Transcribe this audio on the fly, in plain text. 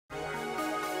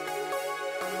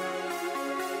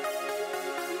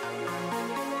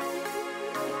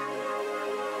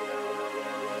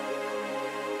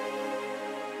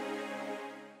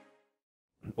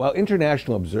While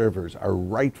international observers are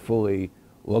rightfully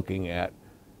looking at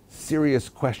serious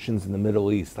questions in the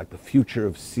Middle East, like the future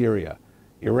of Syria,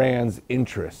 Iran's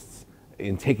interests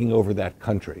in taking over that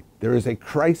country, there is a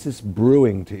crisis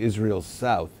brewing to Israel's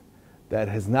south that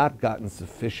has not gotten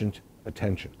sufficient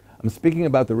attention. I'm speaking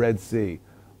about the Red Sea,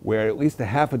 where at least a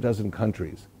half a dozen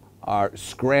countries are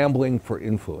scrambling for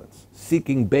influence,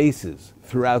 seeking bases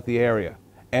throughout the area,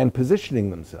 and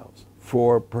positioning themselves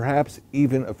for perhaps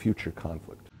even a future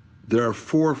conflict. There are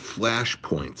 4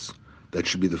 flashpoints that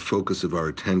should be the focus of our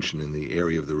attention in the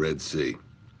area of the Red Sea.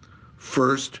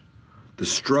 First, the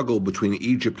struggle between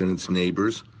Egypt and its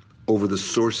neighbors over the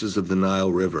sources of the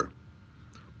Nile River,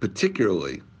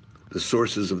 particularly the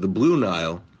sources of the Blue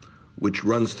Nile, which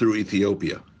runs through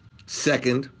Ethiopia.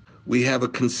 Second, we have a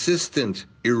consistent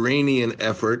Iranian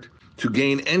effort to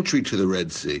gain entry to the Red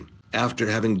Sea after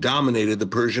having dominated the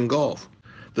Persian Gulf.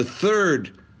 The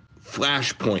third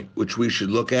flashpoint, which we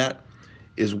should look at,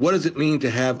 is what does it mean to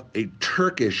have a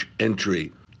Turkish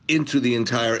entry into the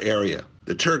entire area?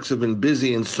 The Turks have been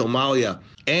busy in Somalia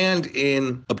and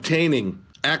in obtaining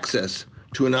access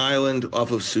to an island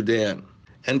off of Sudan.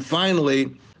 And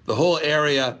finally, the whole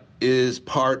area is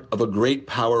part of a great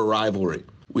power rivalry.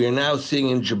 We are now seeing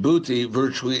in Djibouti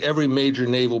virtually every major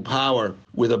naval power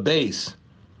with a base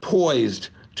poised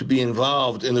to be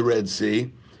involved in the Red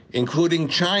Sea, including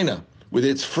China with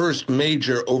its first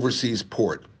major overseas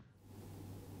port.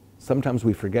 Sometimes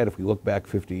we forget, if we look back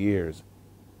 50 years,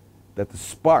 that the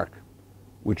spark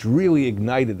which really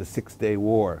ignited the Six-Day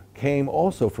War came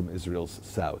also from Israel's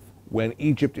south, when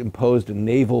Egypt imposed a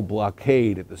naval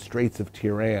blockade at the Straits of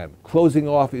Tiran, closing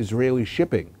off Israeli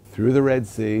shipping through the Red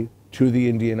Sea to the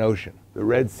Indian Ocean. The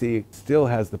Red Sea still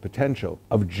has the potential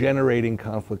of generating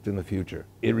conflict in the future.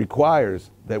 It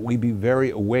requires that we be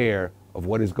very aware of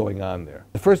what is going on there.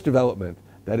 The first development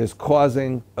that is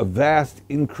causing a vast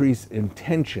increase in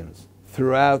tensions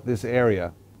throughout this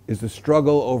area is the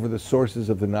struggle over the sources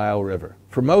of the Nile River.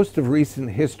 For most of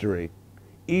recent history,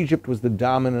 Egypt was the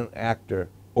dominant actor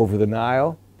over the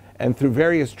Nile, and through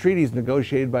various treaties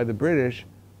negotiated by the British,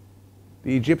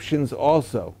 the Egyptians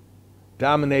also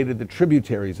dominated the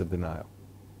tributaries of the Nile.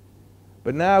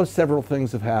 But now several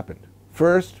things have happened.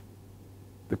 First,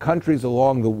 the countries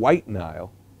along the White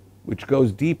Nile, which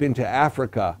goes deep into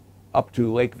Africa up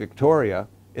to Lake Victoria,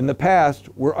 in the past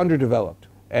were underdeveloped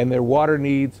and their water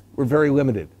needs were very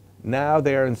limited. Now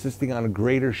they are insisting on a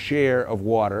greater share of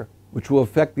water, which will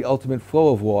affect the ultimate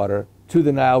flow of water to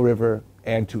the Nile River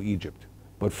and to Egypt.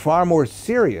 But far more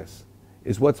serious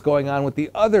is what's going on with the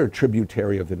other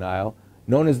tributary of the Nile,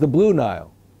 known as the Blue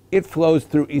Nile. It flows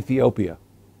through Ethiopia.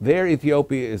 There,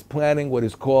 Ethiopia is planning what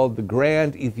is called the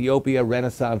Grand Ethiopia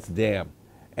Renaissance Dam.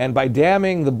 And by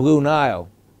damming the Blue Nile,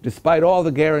 despite all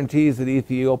the guarantees that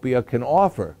Ethiopia can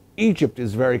offer, Egypt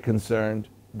is very concerned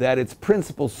that its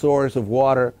principal source of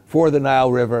water for the Nile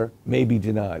River may be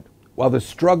denied. While the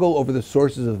struggle over the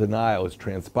sources of the Nile is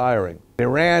transpiring,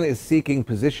 Iran is seeking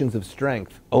positions of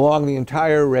strength along the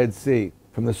entire Red Sea,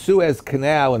 from the Suez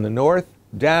Canal in the north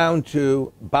down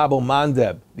to Bab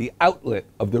el-Mandeb, the outlet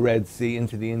of the Red Sea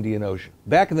into the Indian Ocean.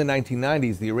 Back in the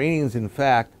 1990s, the Iranians, in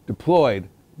fact, deployed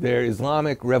their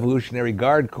Islamic Revolutionary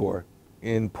Guard Corps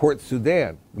in Port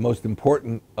Sudan, the most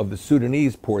important of the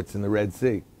Sudanese ports in the Red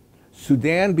Sea.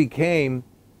 Sudan became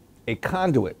a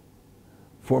conduit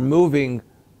for moving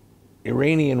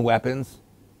Iranian weapons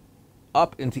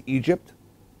up into Egypt,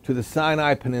 to the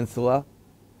Sinai Peninsula,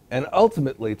 and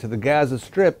ultimately to the Gaza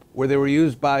Strip, where they were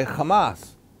used by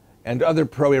Hamas and other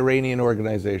pro-Iranian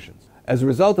organizations. As a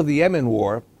result of the Yemen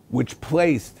war, which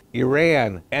placed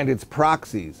Iran and its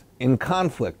proxies in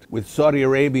conflict with Saudi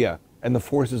Arabia and the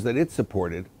forces that it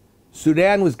supported,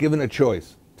 Sudan was given a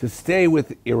choice: to stay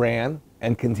with Iran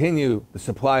and continue the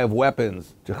supply of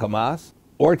weapons to Hamas,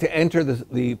 or to enter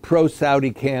the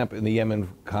pro-Saudi camp in the Yemen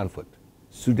conflict.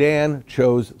 Sudan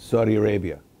chose Saudi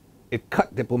Arabia. It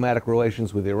cut diplomatic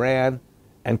relations with Iran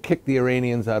and kicked the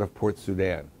Iranians out of Port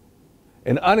Sudan.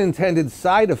 An unintended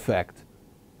side effect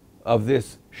of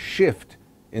this shift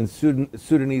in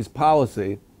Sudanese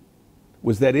policy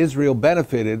was that Israel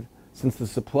benefited, since the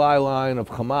supply line of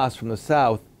Hamas from the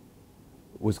south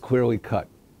was clearly cut.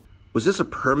 Was this a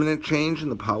permanent change in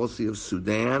the policy of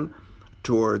Sudan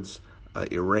towards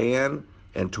Iran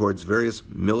and towards various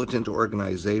militant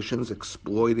organizations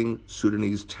exploiting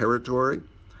Sudanese territory?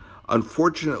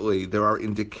 Unfortunately, there are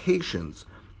indications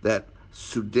that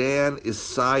Sudan is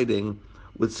siding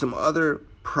with some other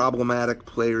problematic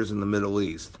players in the Middle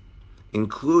East,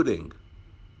 including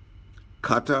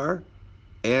Qatar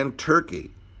and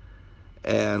Turkey.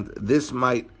 And this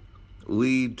might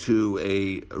lead to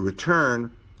a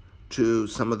return to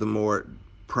some of the more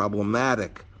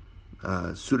problematic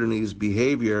Sudanese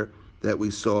behavior that we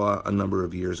saw a number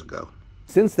of years ago.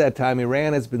 Since that time,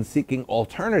 Iran has been seeking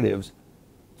alternatives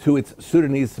to its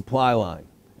Sudanese supply line.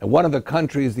 And one of the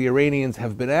countries the Iranians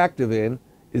have been active in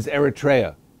is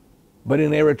Eritrea. But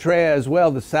in Eritrea as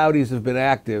well, the Saudis have been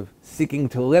active, seeking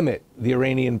to limit the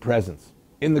Iranian presence.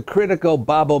 In the critical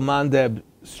Bab el-Mandeb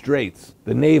Straits,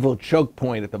 the naval choke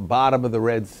point at the bottom of the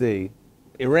Red Sea,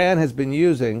 Iran has been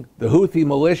using the Houthi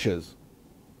militias,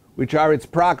 which are its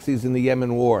proxies in the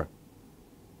Yemen war.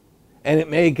 And it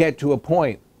may get to a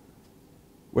point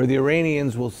where the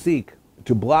Iranians will seek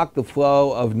to block the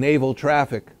flow of naval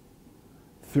traffic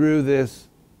through this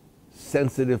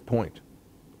sensitive point.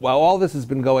 While all this has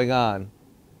been going on,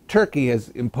 Turkey has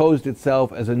imposed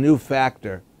itself as a new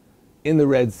factor in the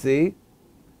Red Sea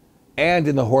and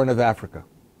in the Horn of Africa.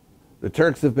 The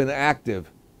Turks have been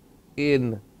active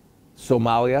in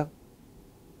Somalia,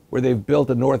 where they've built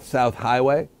a north-south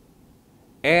highway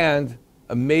and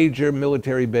a major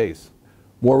military base.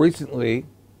 More recently,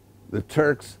 the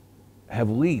Turks have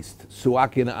leased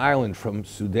Suakin Island from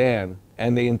Sudan,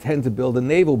 and they intend to build a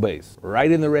naval base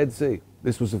right in the Red Sea.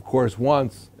 This was, of course,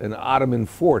 once an Ottoman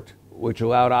fort, which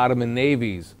allowed Ottoman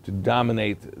navies to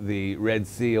dominate the Red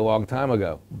Sea a long time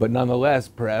ago. But nonetheless,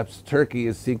 perhaps Turkey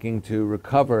is seeking to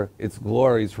recover its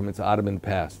glories from its Ottoman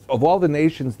past. Of all the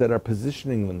nations that are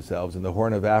positioning themselves in the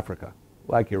Horn of Africa,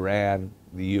 like Iran,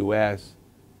 the US,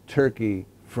 Turkey,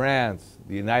 France,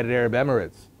 the United Arab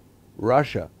Emirates,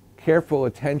 Russia, careful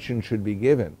attention should be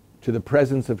given to the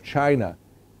presence of China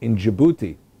in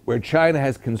Djibouti, where China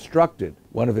has constructed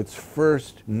one of its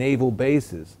first naval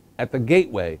bases at the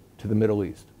gateway to the Middle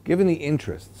East. Given the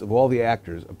interests of all the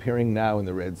actors appearing now in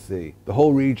the Red Sea, the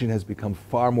whole region has become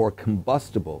far more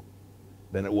combustible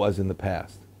than it was in the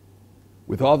past.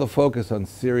 With all the focus on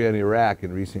Syria and Iraq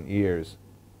in recent years,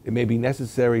 it may be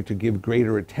necessary to give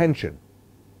greater attention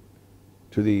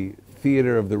to the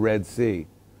theater of the Red Sea,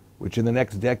 which in the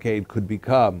next decade could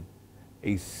become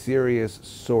a serious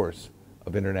source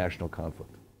of international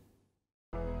conflict.